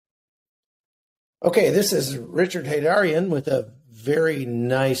Okay, this is Richard Heydarian with a very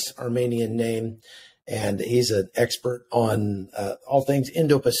nice Armenian name, and he's an expert on all things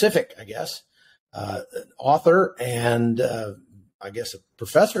Indo-Pacific, I guess, an author and I guess a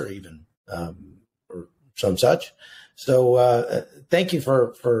professor even, or some such. So thank you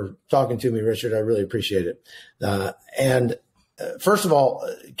for talking to me, Richard. I really appreciate it. And first of all,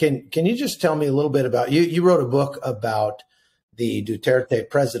 can you just tell me a little bit about you? You wrote a book about the Duterte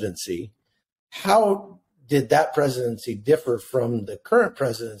presidency. How did that presidency differ from the current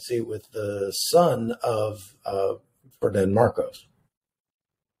presidency with the son of Ferdinand Marcos?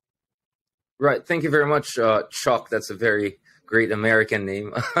 Right. Thank you very much, Chuck. That's a very great American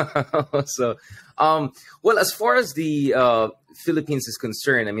name. So, well, as far as the Philippines is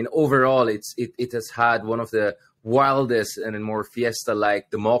concerned, I mean, overall, it has had one of the wildest and more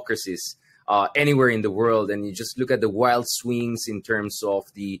fiesta-like democracies anywhere in the world. And you just look at the wild swings in terms of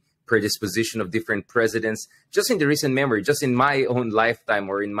the predisposition of different presidents. Just in the recent memory, just in my own lifetime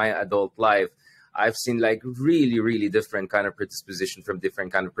or in my adult life, I've seen like really, really different kind of predisposition from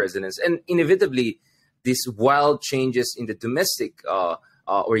different kind of presidents. And inevitably, these wild changes in the domestic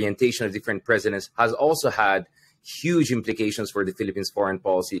orientation of different presidents has also had huge implications for the Philippines' foreign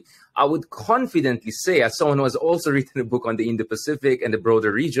policy. I would confidently say, as someone who has also written a book on the Indo-Pacific and the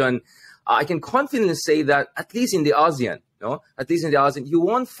broader region, I can confidently say that at least in the ASEAN, at least in the ASEAN, you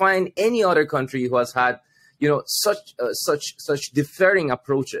won't find any other country who has had, such differing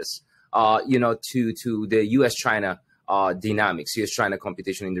approaches, to the U.S.-China dynamics, U.S.-China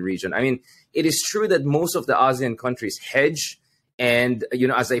competition in the region. I mean, it is true that most of the ASEAN countries hedge. And,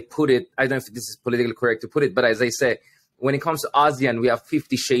 as I put it, I don't know if this is politically correct to put it, but as I say, when it comes to ASEAN, we have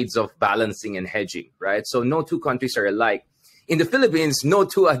 50 shades of balancing and hedging, right? So no two countries are alike. In the Philippines, no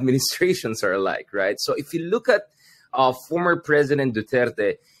two administrations are alike, right? So if you look at former President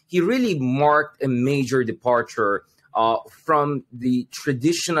Duterte, he really marked a major departure from the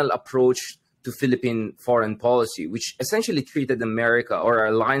traditional approach to Philippine foreign policy, which essentially treated America or our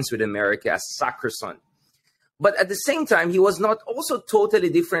alliance with America as sacrosanct. But at the same time, he was not also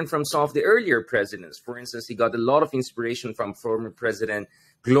totally different from some of the earlier presidents. For instance, he got a lot of inspiration from former President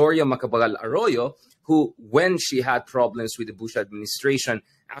Gloria Macapagal Arroyo, who, when she had problems with the Bush administration,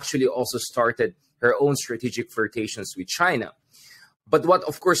 actually also started her own strategic flirtations with China. But what,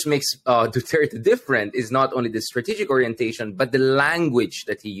 of course, makes Duterte different is not only the strategic orientation, but the language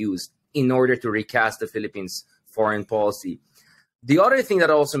that he used in order to recast the Philippines' foreign policy. The other thing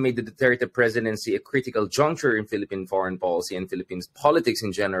that also made the Duterte presidency a critical juncture in Philippine foreign policy and Philippines politics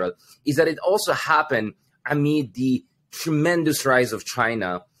in general is that it also happened amid the tremendous rise of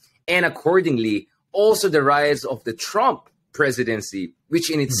China and accordingly also the rise of the Trump presidency, which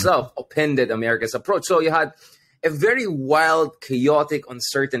in itself upended America's approach. So you had a very wild, chaotic,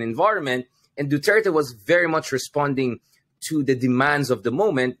 uncertain environment, and Duterte was very much responding to the demands of the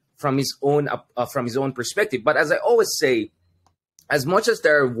moment from his own perspective. But as I always say, as much as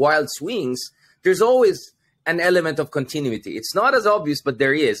there are wild swings, there's always an element of continuity. It's not as obvious, but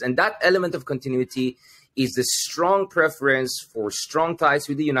there is. And that element of continuity is the strong preference for strong ties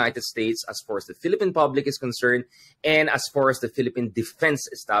with the United States as far as the Philippine public is concerned and as far as the Philippine defense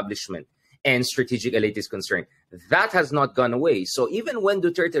establishment and strategic elite is concerned. That has not gone away. So even when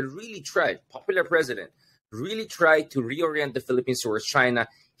Duterte really tried, popular president, really tried to reorient the Philippines towards China,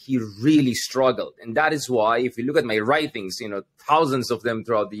 he really struggled. And that is why, if you look at my writings, thousands of them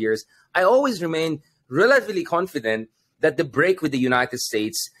throughout the years, I always remain relatively confident that the break with the United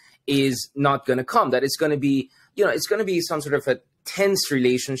States is not going to come, that it's going to be, it's going to be some sort of a tense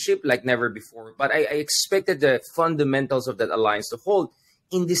relationship like never before. But I expected the fundamentals of that alliance to hold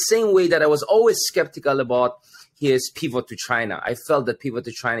in the same way that I was always skeptical about his pivot to China. I felt that pivot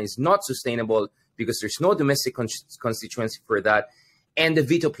to China is not sustainable because there's no domestic constituency for that. And the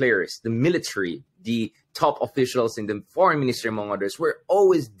veto players, the military, the top officials in the foreign ministry, among others, were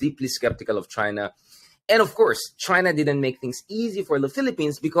always deeply skeptical of China. And of course, China didn't make things easy for the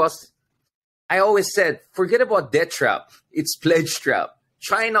Philippines because I always said, forget about debt trap, it's pledge trap.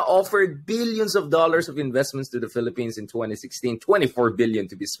 China offered billions of dollars of investments to the Philippines in 2016, 24 billion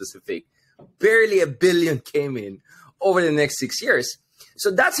to be specific. Barely a billion came in over the next 6 years. So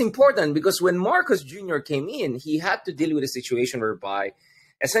that's important because when Marcos Jr. came in, he had to deal with a situation whereby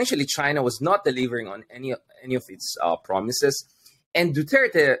essentially China was not delivering on any of its promises. And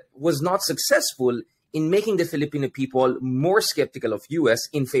Duterte was not successful in making the Filipino people more skeptical of US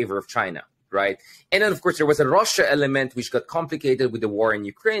in favor of China, right? And then, of course, there was a Russia element which got complicated with the war in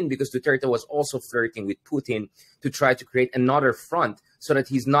Ukraine because Duterte was also flirting with Putin to try to create another front so that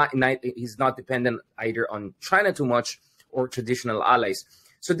he's not dependent either on China too much or traditional allies.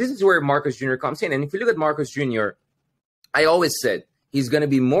 So this is where Marcos Jr. comes in. And if you look at Marcos Jr., I always said he's going to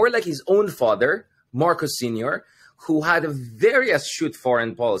be more like his own father, Marcos Sr., who had a very astute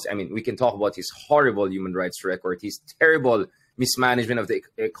foreign policy. I mean, we can talk about his horrible human rights record, his terrible mismanagement of the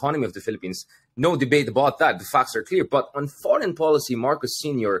economy of the Philippines. No debate about that. The facts are clear. But on foreign policy, Marcos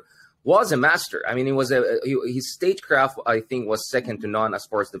Sr. was a master. I mean, his statecraft, I think, was second to none as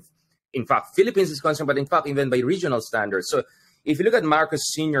far as in fact, Philippines is concerned, but in fact, even by regional standards. So if you look at Marcos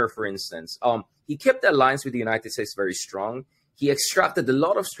Sr., for instance, he kept the alliance with the United States very strong. He extracted a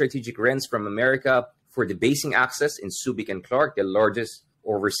lot of strategic rents from America for the basing access in Subic and Clark, the largest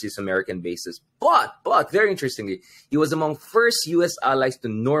overseas American bases. But very interestingly, he was among first U.S. allies to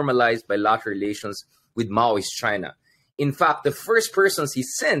normalize bilateral relations with Maoist China. In fact, the first persons he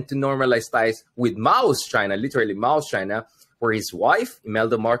sent to normalize ties with Maoist China, literally Maoist China, were his wife,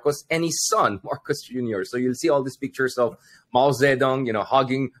 Imelda Marcos, and his son, Marcos Jr. So you'll see all these pictures of Mao Zedong,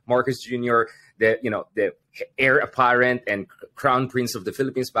 hugging Marcos Jr., the heir apparent and crown prince of the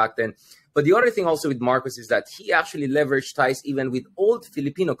Philippines back then. But the other thing also with Marcos is that he actually leveraged ties even with old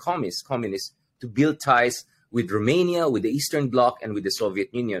Filipino communists to build ties with Romania, with the Eastern Bloc, and with the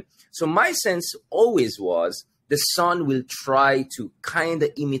Soviet Union. So my sense always was the son will try to kind of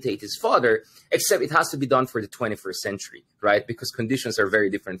imitate his father, except it has to be done for the 21st century, right? Because conditions are very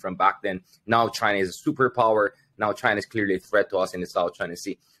different from back then. Now China is a superpower. Now China is clearly a threat to us in the South China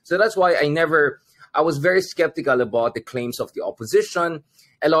Sea. So that's why I was very skeptical about the claims of the opposition.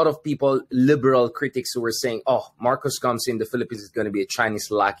 A lot of people, liberal critics, who were saying, oh, Marcos comes in, the Philippines is going to be a Chinese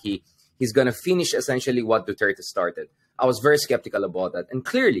lackey. He's going to finish essentially what Duterte started. I was very skeptical about that. And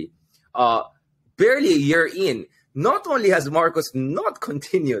clearly, barely a year in, not only has Marcos not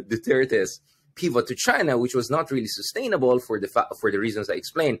continued Duterte's pivot to China, which was not really sustainable for the reasons I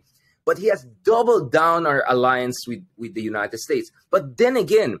explained, but he has doubled down our alliance with the United States. But then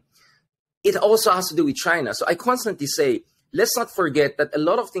again, it also has to do with China. So I constantly say, let's not forget that a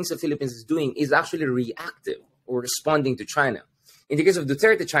lot of things the Philippines is doing is actually reactive or responding to China. In the case of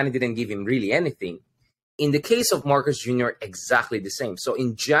Duterte, China didn't give him really anything. In the case of Marcos Jr., exactly the same. So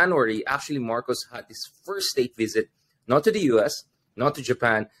in January, actually, Marcos had his first state visit, not to the US, not to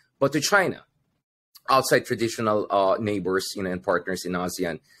Japan, but to China, outside traditional neighbors, and partners in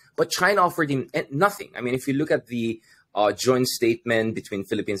ASEAN. But China offered him nothing. I mean, if you look at the joint statement between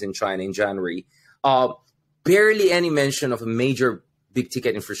Philippines and China in January, barely any mention of a major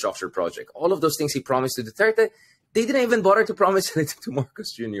big-ticket infrastructure project. All of those things he promised to Duterte, they didn't even bother to promise anything to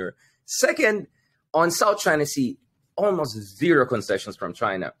Marcos Jr. Second, on South China Sea, almost zero concessions from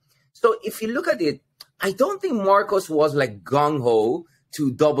China. So if you look at it, I don't think Marcos was like gung-ho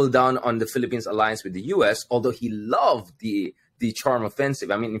to double down on the Philippines alliance with the US, although he loved the charm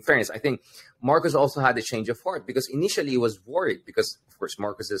offensive. I mean, in fairness, I think Marcos also had a change of heart because initially he was worried because, of course,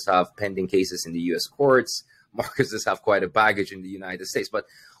 Marcoses have pending cases in the US courts. Marcoses have quite a baggage in the United States. But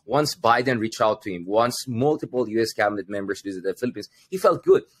once Biden reached out to him, once multiple US cabinet members visited the Philippines, he felt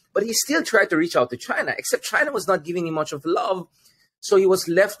good. But he still tried to reach out to China, except China was not giving him much of love. So he was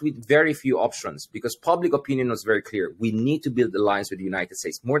left with very few options because public opinion was very clear. We need to build alliance with the United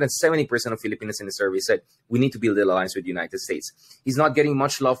States. More than 70% of Filipinos in the survey said we need to build an alliance with the United States. He's not getting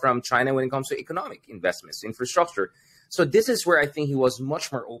much love from China when it comes to economic investments, infrastructure. So this is where I think he was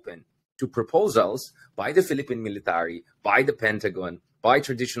much more open to proposals by the Philippine military, by the Pentagon, by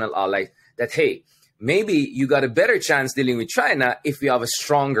traditional allies that, hey, maybe you got a better chance dealing with China if you have a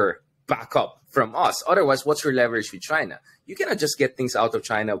stronger backup from us. Otherwise, what's your leverage with China? You cannot just get things out of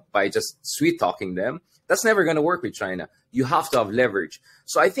China by just sweet-talking them. That's never going to work with China. You have to have leverage.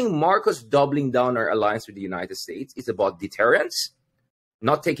 So I think Marcos doubling down our alliance with the United States is about deterrence,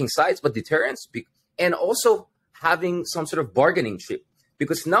 not taking sides, but deterrence, and also having some sort of bargaining chip.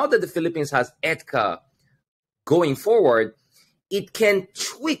 Because now that the Philippines has EDCA going forward, it can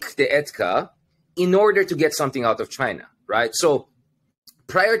tweak the EDCA in order to get something out of China, right? So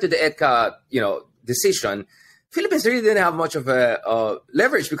prior to the EDCA, decision, Philippines really didn't have much of a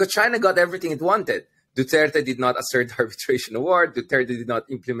leverage because China got everything it wanted. Duterte did not assert the arbitration award. Duterte did not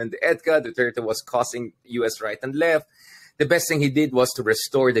implement the EDCA. Duterte was causing U.S. right and left. The best thing he did was to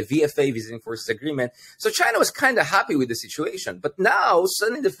restore the VFA, Visiting Forces Agreement. So China was kind of happy with the situation. But now,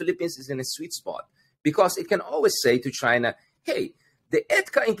 suddenly the Philippines is in a sweet spot because it can always say to China, hey, the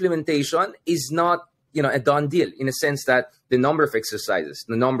EDCA implementation is not a done deal in a sense that the number of exercises,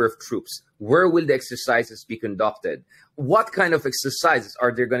 the number of troops, where will the exercises be conducted? What kind of exercises?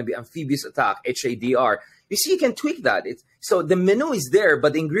 Are there going to be amphibious attack, HADR? You see, you can tweak that. So the menu is there,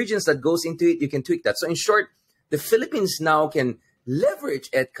 but the ingredients that goes into it, you can tweak that. So in short, the Philippines now can leverage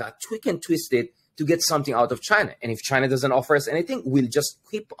EDCA, tweak and twist it to get something out of China. And if China doesn't offer us anything, we'll just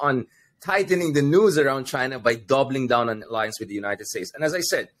keep on tightening the noose around China by doubling down on alliance with the United States. And as I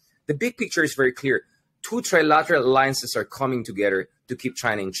said, the big picture is very clear. Two trilateral alliances are coming together to keep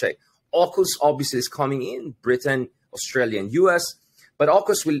China in check. AUKUS obviously is coming in, Britain, Australia, and US. But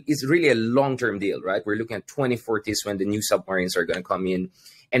AUKUS is really a long-term deal, right? We're looking at 2040s when the new submarines are going to come in,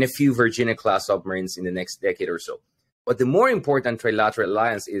 and a few Virginia-class submarines in the next decade or so. But the more important trilateral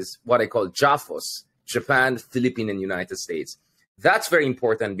alliance is what I call JAFOS, Japan, Philippines, and United States. That's very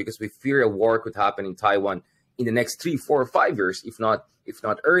important because we fear a war could happen in Taiwan in the next 3, 4, or 5 years, if not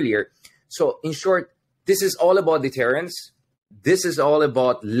earlier. So in short, this is all about deterrence. This is all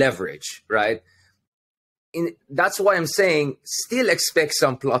about leverage, right? That's why I'm saying still expect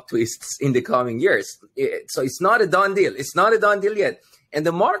some plot twists in the coming years. So it's not a done deal. It's not a done deal yet. And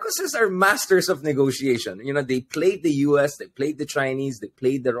the Marcoses are masters of negotiation. You know, they played the US, they played the Chinese, they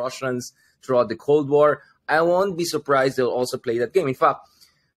played the Russians throughout the Cold War. I won't be surprised they'll also play that game. In fact,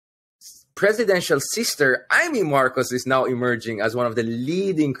 presidential sister Amy Marcos is now emerging as one of the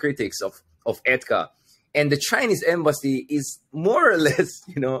leading critics of EDCA. And the Chinese embassy is more or less,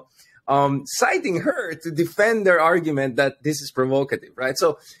 citing her to defend their argument that this is provocative, right?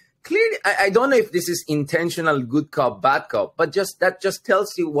 So clearly, I don't know if this is intentional good cop, bad cop, but that just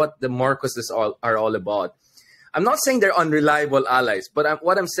tells you what the Marcoses are all about. I'm not saying they're unreliable allies, but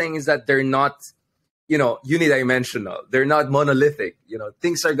what I'm saying is that they're not, unidimensional. They're not monolithic.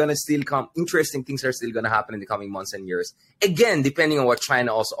 Things are going to still come. Interesting things are still going to happen in the coming months and years. Again, depending on what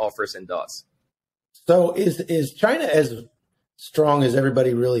China also offers and does. So is China as strong as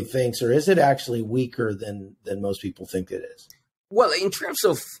everybody really thinks, or is it actually weaker than most people think it is? Well, in terms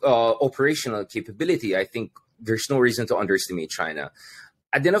of operational capability, I think there's no reason to underestimate China.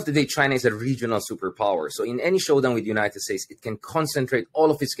 At the end of the day, China is a regional superpower. So in any showdown with the United States, it can concentrate all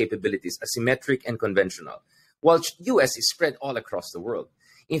of its capabilities, asymmetric and conventional, while US is spread all across the world.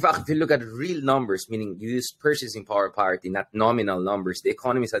 In fact, if you look at real numbers, meaning you use purchasing power parity, not nominal numbers, the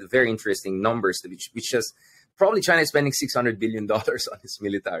economist had very interesting numbers, which is probably China is spending $600 billion on its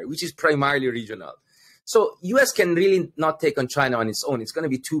military, which is primarily regional. So US can really not take on China on its own. It's going to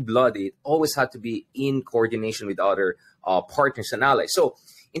be too bloody. It always had to be in coordination with other partners and allies. So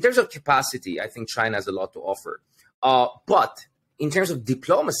in terms of capacity, I think China has a lot to offer. But in terms of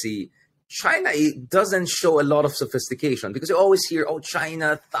diplomacy, China doesn't show a lot of sophistication because you always hear,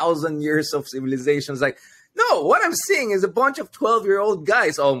 China, 1,000 years of civilizations. Like, no, what I'm seeing is a bunch of 12-year-old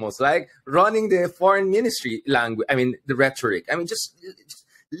guys almost like running the foreign ministry language. I mean, the rhetoric. I mean, just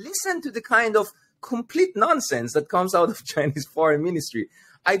listen to the kind of complete nonsense that comes out of Chinese foreign ministry.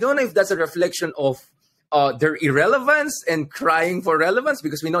 I don't know if that's a reflection of their irrelevance and crying for relevance,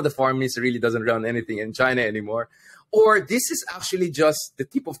 because we know the foreign ministry really doesn't run anything in China anymore. Or this is actually just the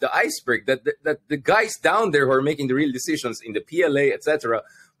tip of the iceberg, that the guys down there who are making the real decisions in the PLA, etc.,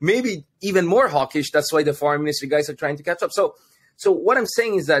 maybe even more hawkish. That's why the foreign ministry guys are trying to catch up. So what I'm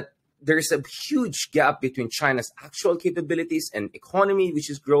saying is that there's a huge gap between China's actual capabilities and economy, which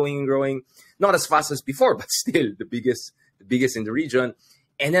is growing and growing, not as fast as before, but still the biggest in the region.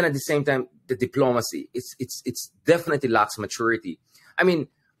 And then at the same time, the diplomacy, it's definitely lacks maturity. I mean,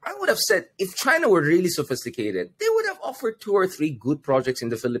 I would have said if China were really sophisticated, they would have offered 2 or 3 good projects in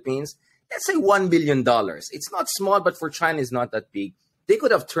the Philippines. Let's say $1 billion. It's not small, but for China, it's not that big. They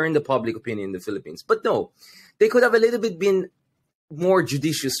could have turned the public opinion in the Philippines. But no, they could have a little bit been more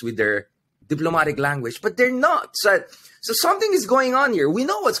judicious with their diplomatic language, but they're not. So something is going on here. We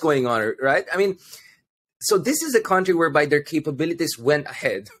know what's going on, right? I mean, so this is a country whereby their capabilities went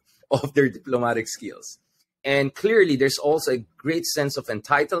ahead of their diplomatic skills. And clearly, there's also a great sense of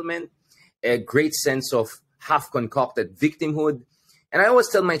entitlement, a great sense of half-concocted victimhood. And I always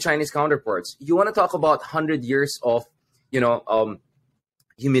tell my Chinese counterparts, you want to talk about 100 years of,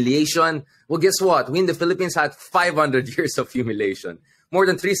 humiliation? Well, guess what? We in the Philippines had 500 years of humiliation, more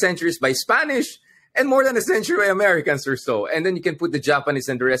than 3 centuries by Spanish and more than a century by Americans or so. And then you can put the Japanese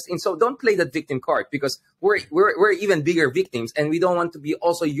and the rest in. So don't play that victim card, because we're even bigger victims, and we don't want to be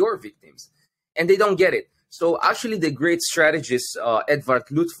also your victims. And they don't get it. So actually, the great strategist, Edvard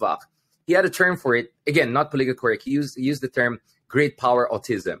Luttwak, he had a term for it. Again, not politically correct. He used the term great power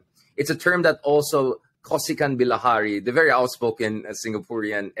autism. It's a term that also Kosikan Bilahari, the very outspoken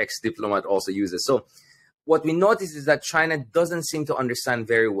Singaporean ex-diplomat, also uses. So what we notice is that China doesn't seem to understand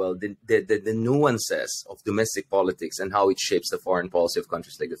very well the nuances of domestic politics and how it shapes the foreign policy of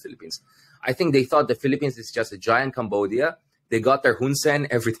countries like the Philippines. I think they thought the Philippines is just a giant Cambodia. They got their Hun Sen,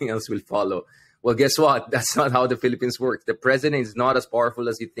 everything else will follow. Well, guess what? That's not how the Philippines works. The president is not as powerful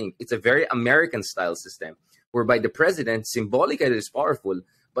as you think. It's a very American-style system, whereby the president symbolically is powerful,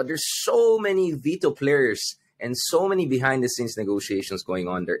 but there's so many veto players and so many behind the scenes negotiations going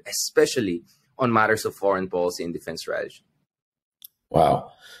on there, especially on matters of foreign policy and defense strategy.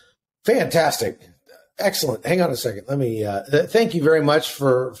 Wow. Fantastic. Excellent. Hang on a second. Let me thank you very much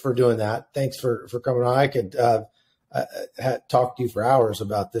for doing that. Thanks for coming on. I could talk to you for hours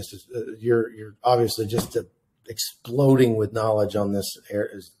about this. You're obviously just exploding with knowledge on this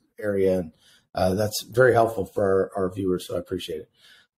area, and that's very helpful for our viewers. So I appreciate it.